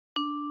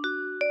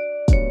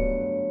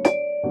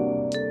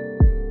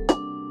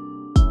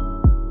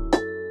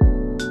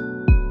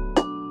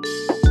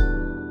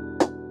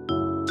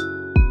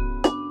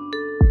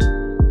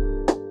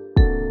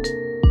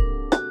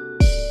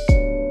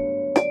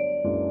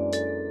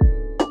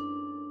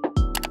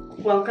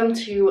Welcome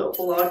to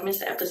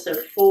Vlogmas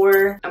episode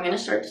 4. I'm going to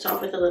start this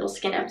off with a little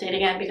skin update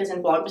again because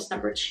in Vlogmas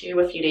number 2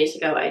 a few days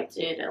ago I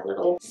did a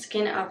little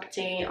skin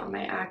update on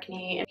my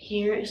acne. And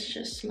here is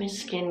just my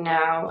skin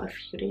now a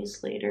few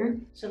days later.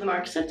 So the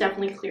marks have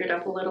definitely cleared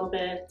up a little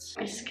bit.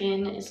 My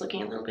skin is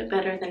looking a little bit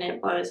better than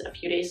it was a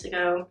few days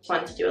ago. Just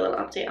wanted to do a little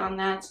update on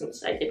that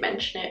since I did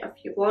mention it a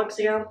few vlogs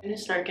ago. I'm going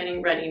to start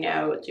getting ready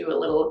now, do a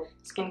little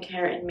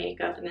skincare and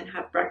makeup, and then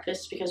have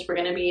breakfast because we're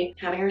going to be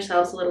having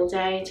ourselves a little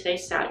day.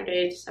 Today's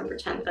Saturday, December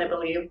 10th, I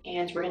believe,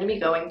 and we're going to be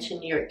going to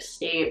New York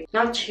State,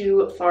 not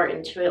too far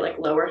into it, like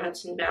lower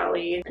Hudson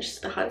Valley, or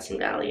just the Hudson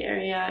Valley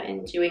area,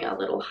 and doing a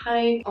little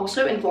hike.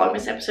 Also in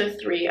Vlogmas episode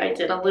 3, I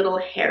did a little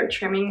hair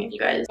trimming. If you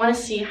guys want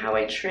to see how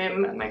I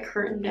trim my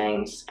curtain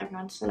bangs every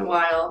once in a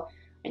while,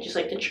 I just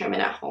like to trim it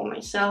at home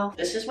myself.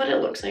 This is what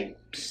it looks like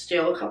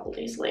still a couple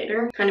days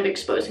later. Kind of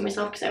exposing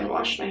myself because I haven't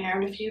washed my hair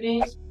in a few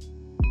days.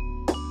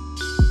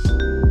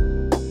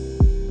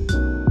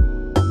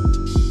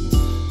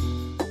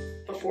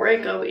 Before I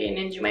go in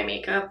and do my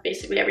makeup,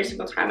 basically every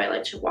single time I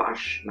like to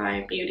wash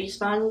my beauty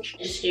sponge.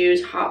 I just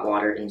use hot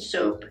water and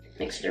soap,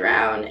 mix it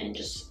around, and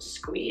just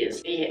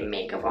squeeze the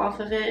makeup off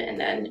of it, and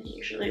then it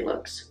usually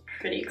looks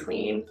pretty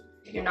clean.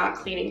 If you're not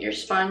cleaning your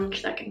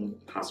sponge, that can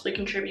possibly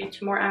contribute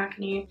to more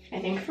acne. I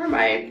think for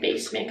my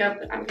base makeup,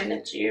 I'm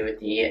gonna do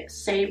the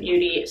Say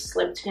Beauty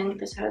Slip Tint.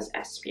 This has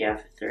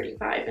SPF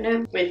 35 in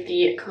it. With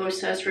the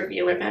Kosas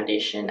Revealer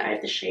Foundation, I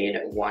have the shade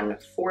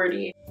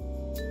 140.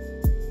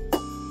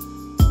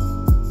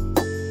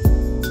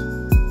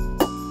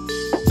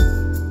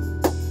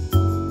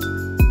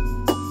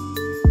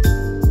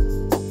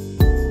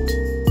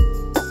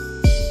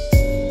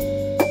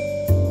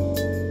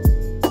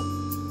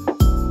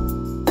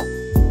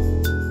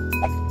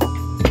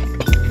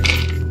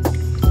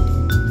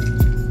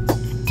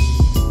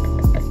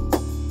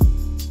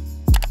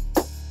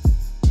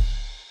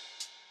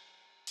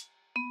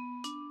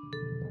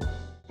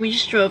 We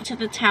just drove to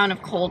the town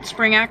of Cold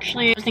Spring,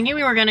 actually. I was thinking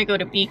we were gonna go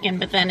to Beacon,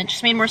 but then it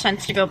just made more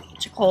sense to go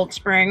to Cold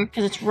Spring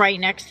because it's right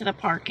next to the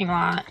parking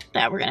lot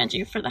that we're gonna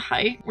do for the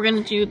hike. We're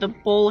gonna do the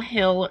Bull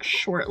Hill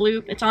Short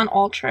Loop. It's on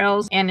all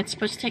trails and it's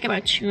supposed to take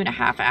about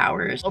 2.5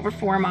 hours, over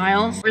 4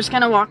 miles. We're just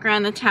gonna walk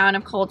around the town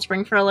of Cold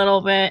Spring for a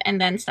little bit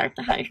and then start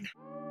the hike.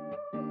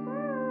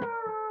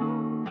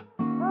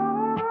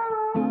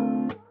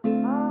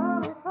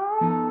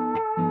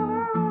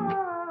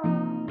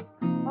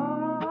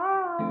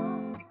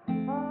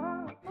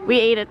 We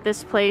ate at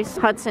this place,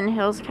 Hudson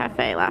Hills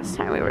Cafe, last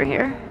time we were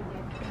here.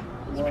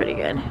 It's pretty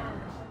good.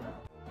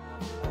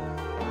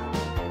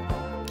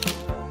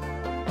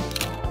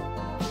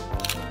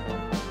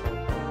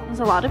 There's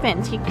a lot of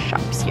antique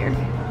shops here.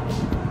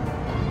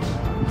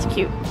 It's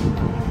cute.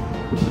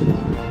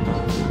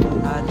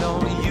 I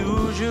don't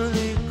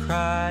usually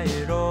cry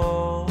at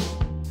all,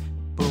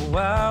 but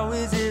why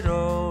is it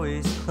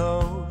always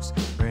close?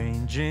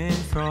 Ranging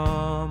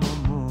from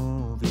a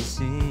movie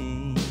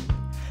scene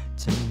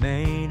to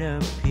made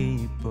up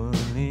people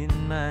in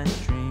my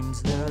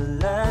dreams. The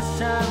last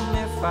time,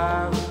 if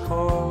I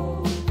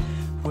recall,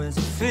 was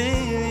a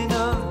feeling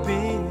of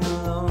being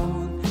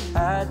alone.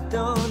 I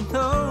don't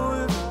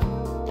know if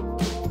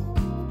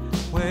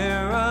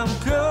where I'm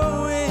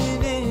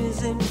going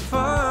isn't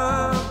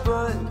far,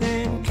 but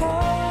in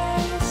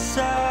case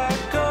I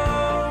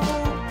go,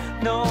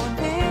 no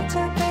need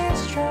to be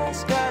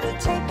stressed. Gotta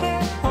take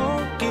it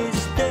home,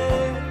 it's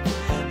there.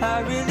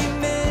 I really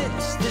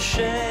miss the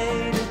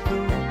shade.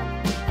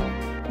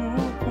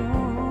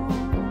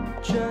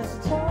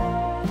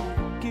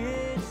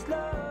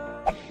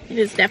 It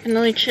is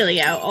definitely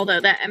chilly out, although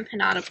that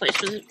empanada place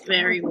was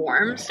very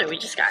warm, so we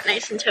just got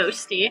nice and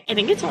toasty. I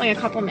think it's only a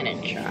couple minute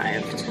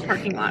drive to the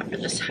parking lot for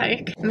this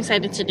hike. I'm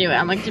excited to do it.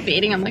 I'm like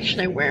debating, should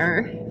I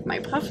wear my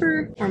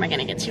puffer or am I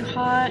gonna get too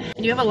hot?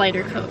 I do have a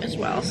lighter coat as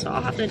well, so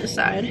I'll have to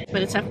decide.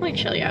 But it's definitely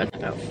chilly out,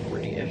 about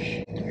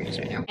 40-ish degrees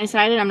right now. I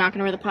decided I'm not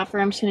gonna wear the puffer.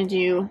 I'm just gonna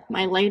do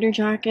my lighter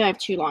jacket. I have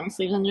 2 long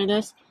sleeves under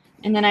this.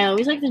 And then I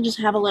always like to just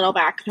have a little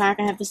backpack.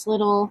 I have this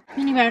little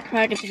mini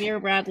backpack. It's a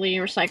Vera Bradley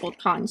recycled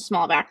cotton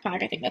small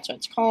backpack. I think that's what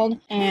it's called.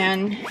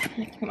 And I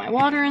like to put my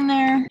water in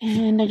there.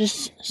 And I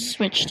just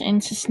switched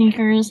into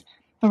sneakers.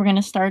 But we're going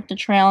to start the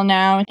trail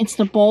now. It's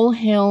the Bull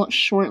Hill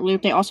Short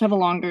Loop. They also have a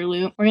longer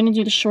loop. We're going to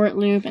do the short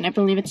loop, and I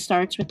believe it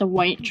starts with the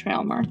white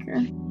trail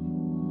marker.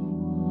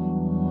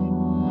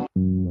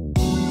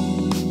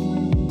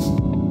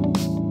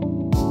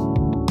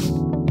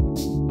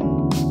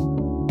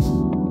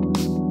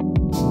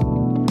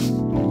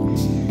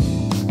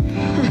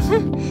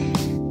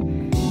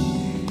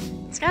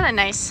 It's got a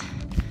nice,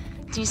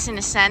 decent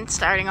ascent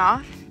starting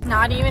off.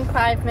 Not even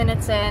 5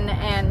 minutes in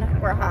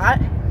and we're hot.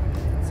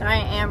 So I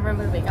am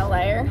removing a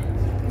layer.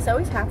 This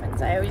always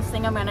happens. I always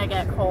think I'm gonna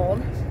get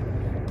cold.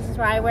 This is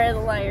why I wear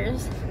the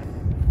layers.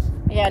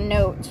 Yeah,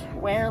 note,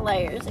 wear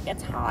layers. It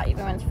gets hot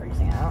even when it's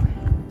freezing out.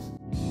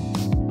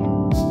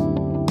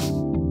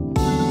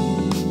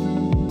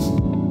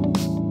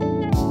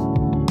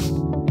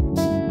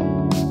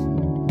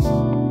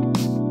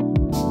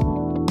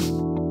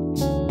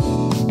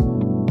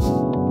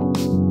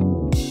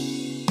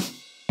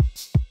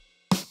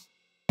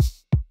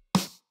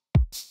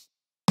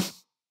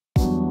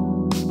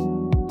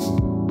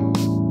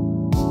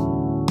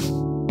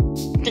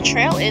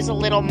 trail is a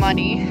little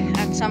muddy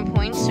at some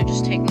points, so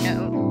just take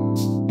note.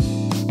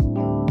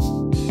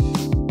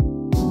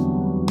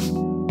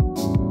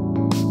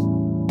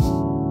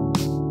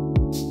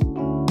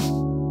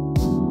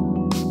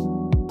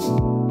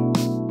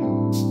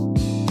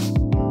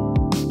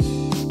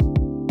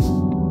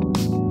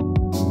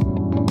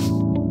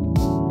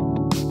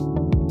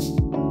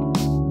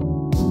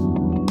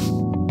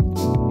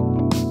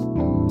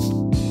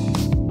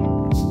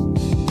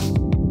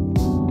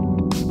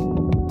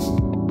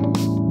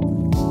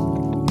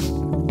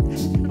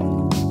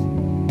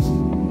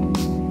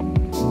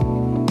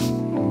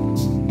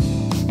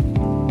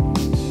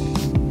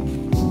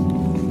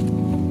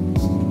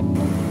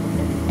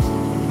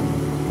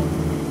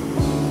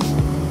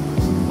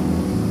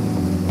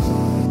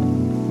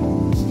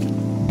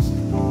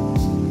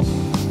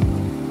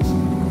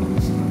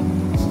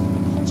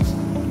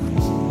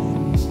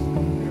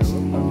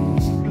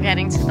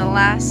 Getting to the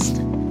last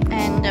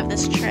end of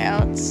this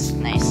trail. It's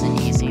nice and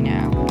easy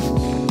now.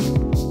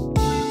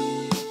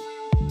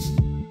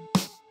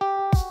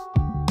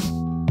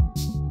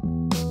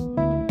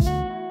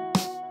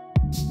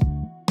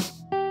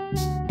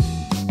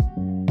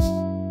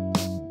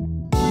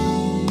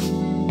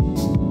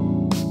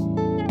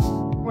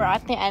 We're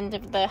at the end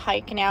of the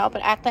hike now,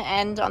 but at the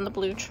end on the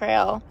blue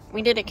trail,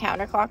 we did it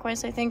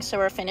counterclockwise, I think, so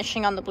we're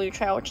finishing on the blue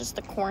trail, which is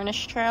the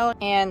Cornish trail,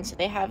 and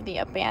they have the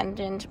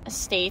abandoned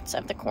estates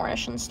of the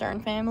Cornish and Stern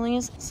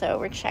families, so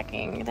we're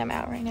checking them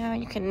out right now.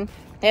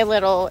 They have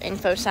little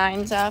info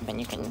signs up and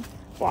you can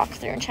walk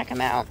through and check them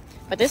out.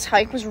 But this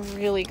hike was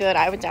really good.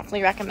 I would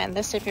definitely recommend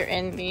this if you're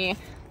in the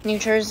New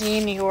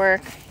Jersey, New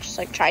York, just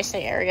like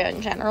tri-state area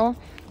in general.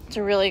 It's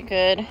a really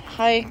good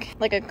hike,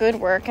 like a good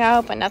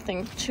workout, but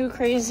nothing too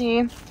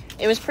crazy.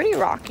 It was pretty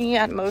rocky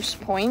at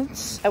most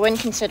points. I wouldn't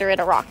consider it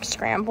a rock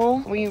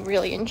scramble. We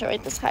really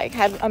enjoyed this hike.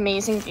 Had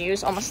amazing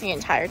views almost the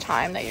entire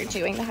time that you're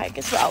doing the hike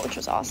as well, which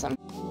was awesome.